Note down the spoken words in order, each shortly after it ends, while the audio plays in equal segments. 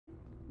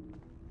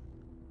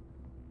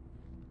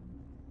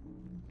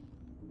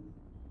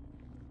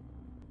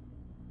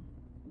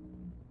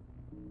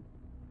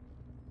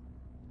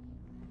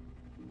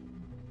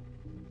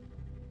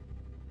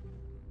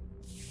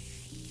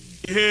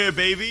Yeah,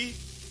 baby.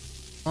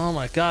 Oh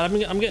my god,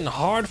 I'm getting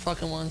hard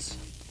fucking ones.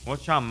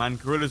 Watch out, man.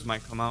 Gorillas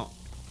might come out.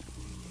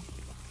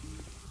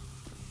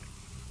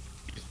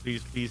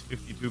 Please, please,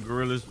 52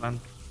 gorillas, man.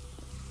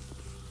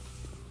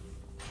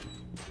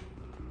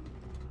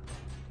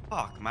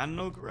 Fuck, man,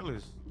 no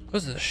gorillas.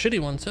 This is a shitty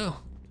one too.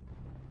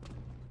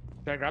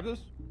 Can I grab this?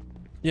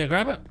 Yeah,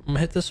 grab it. I'm gonna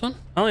hit this one.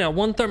 I only got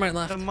one thermite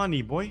left. The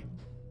money, boy.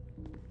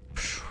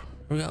 Here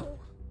we go.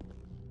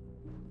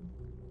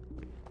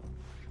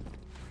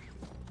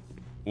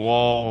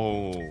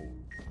 Whoa.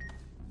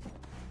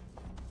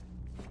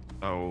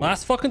 Oh.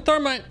 Last fucking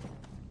thermite.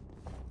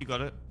 You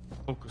got it.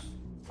 Focus.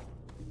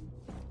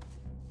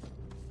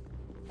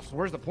 So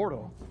where's the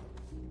portal?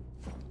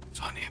 It's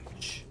on him.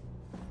 Shh.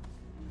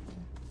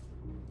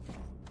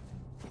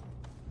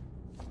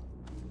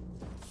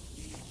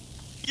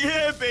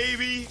 Yeah,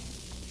 baby.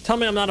 Tell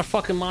me I'm not a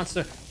fucking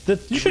monster.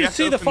 You should have to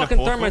see the open the fucking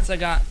portal? thermites I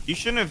got. You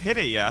shouldn't have hit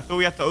it yet. I thought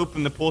we had to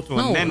open the portal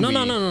No, and then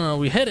no.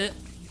 We hit it.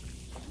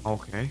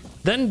 Okay.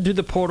 Then do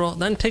the portal.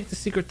 Then take the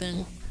secret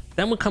thing.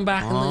 Then we come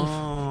back and leave.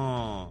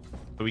 Oh.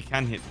 So we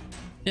can hit.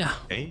 Yeah.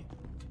 Okay.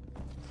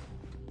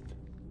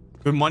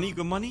 Good money,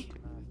 good money.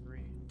 3.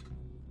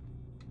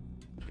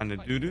 And the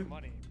doo-doo.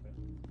 Money,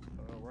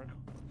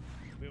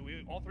 but,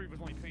 we all 3 of us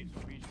only paid,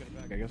 so we each get it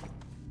back, I guess.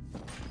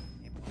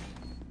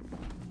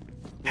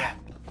 Yeah.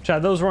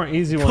 Chad, those weren't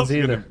easy ones We're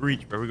either. gonna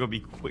breach, bro. We're gonna be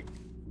quick.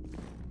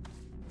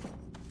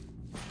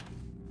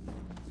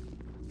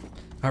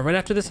 Alright, right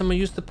after this, I'm gonna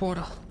use the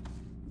portal.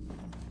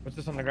 What's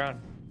this on the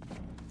ground?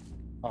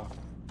 Oh.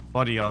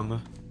 Body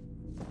armor.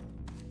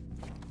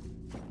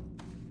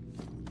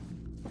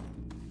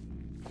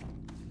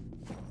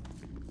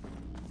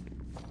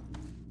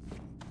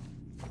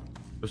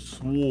 The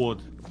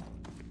sword.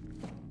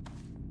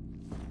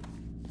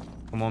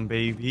 Come on,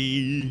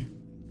 baby.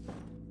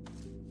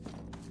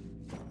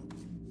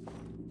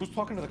 Who's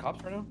talking to the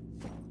cops right now?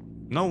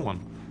 No one.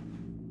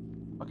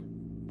 Okay.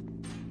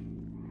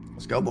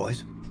 Let's go,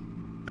 boys.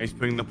 He's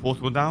putting the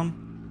portal down.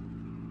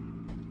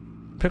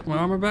 Pick my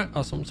armor back.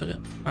 Oh, someone took it.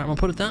 Alright, I'm gonna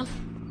put it down.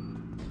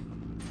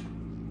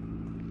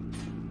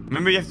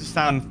 Remember, you have to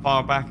stand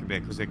far back a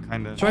bit because it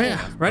kind of. It's right here.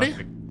 Ready?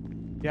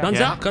 Yeah. Guns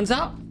Yeah. out. Guns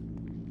out.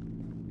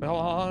 Wait, hold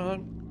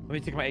on. Let me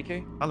take my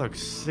AK. That looks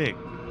sick.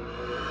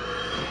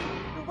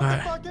 What Alright.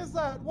 the fuck is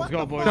that? What Let's go,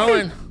 the boys. fuck? Go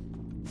in.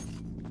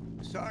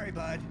 Sorry,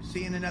 bud.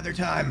 See you in another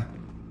time.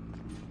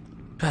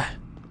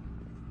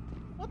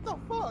 What the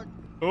fuck?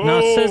 Oh. Now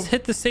it says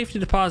hit the safety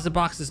deposit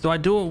boxes. Do I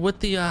do it with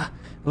the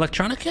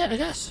electronic kit, I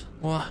guess?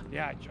 Well,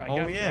 Yeah, I Oh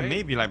guess, yeah, right?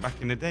 maybe like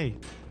back in the day.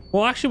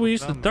 well, actually, we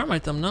used to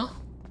thermite them, no?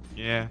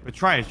 Yeah, but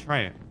try it, try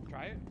it.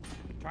 Try it.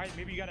 Try it.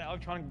 Maybe you got an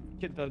electronic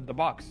kit, the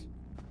box.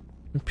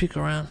 And peek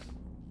around.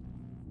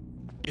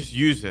 Just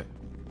use it.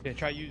 Yeah,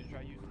 try use it.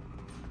 Try use it.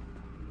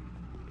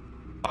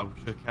 I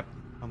should have kept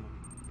it. Come on.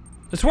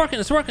 It's working.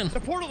 It's working. The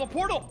portal. The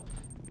portal.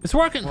 It's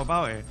working. What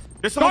about it?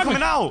 There's someone Dog me.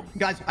 coming out.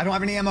 Guys, I don't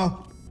have any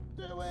ammo.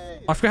 Stay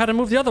away. I forgot how to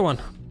move the other one.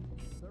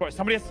 Wait,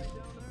 somebody has.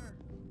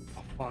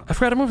 Oh fuck. I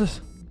forgot to move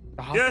this.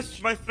 The hostage.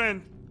 Yes, my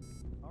friend.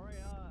 Alright,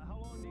 how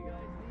long do you guys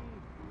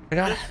need? I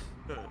got it.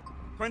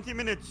 20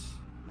 minutes.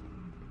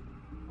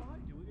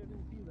 Behind you, we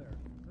didn't see there.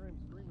 Heard him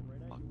screaming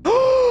right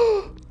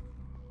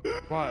at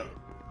you. What?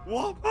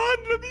 What, man?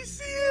 Let me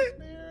see it.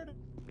 Beard.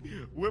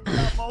 Whip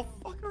that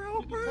motherfucker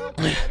out, Did you bro.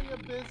 tell me that you're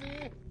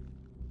busy?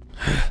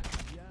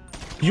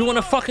 You want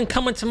to fucking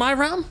come into my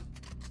realm?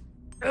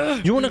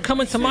 You want to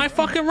come into my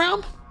fucking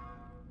realm?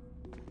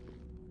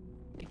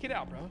 Take it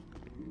out, bro.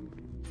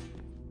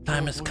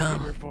 Time has What are you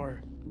come. here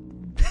for?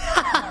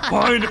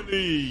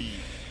 Finally.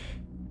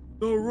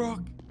 The Rock.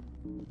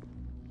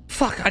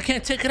 Fuck, I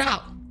can't take it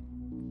out.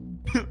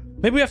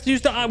 Maybe we have to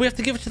use the. We have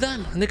to give it to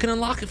them, and they can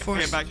unlock it for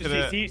us. Get back to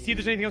Just the. see if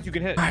there's anything else you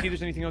can hit. Alright. See if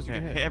there's anything else you Yeah,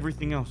 can hit hit.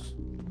 everything else.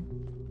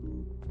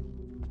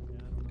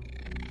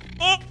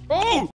 Oh!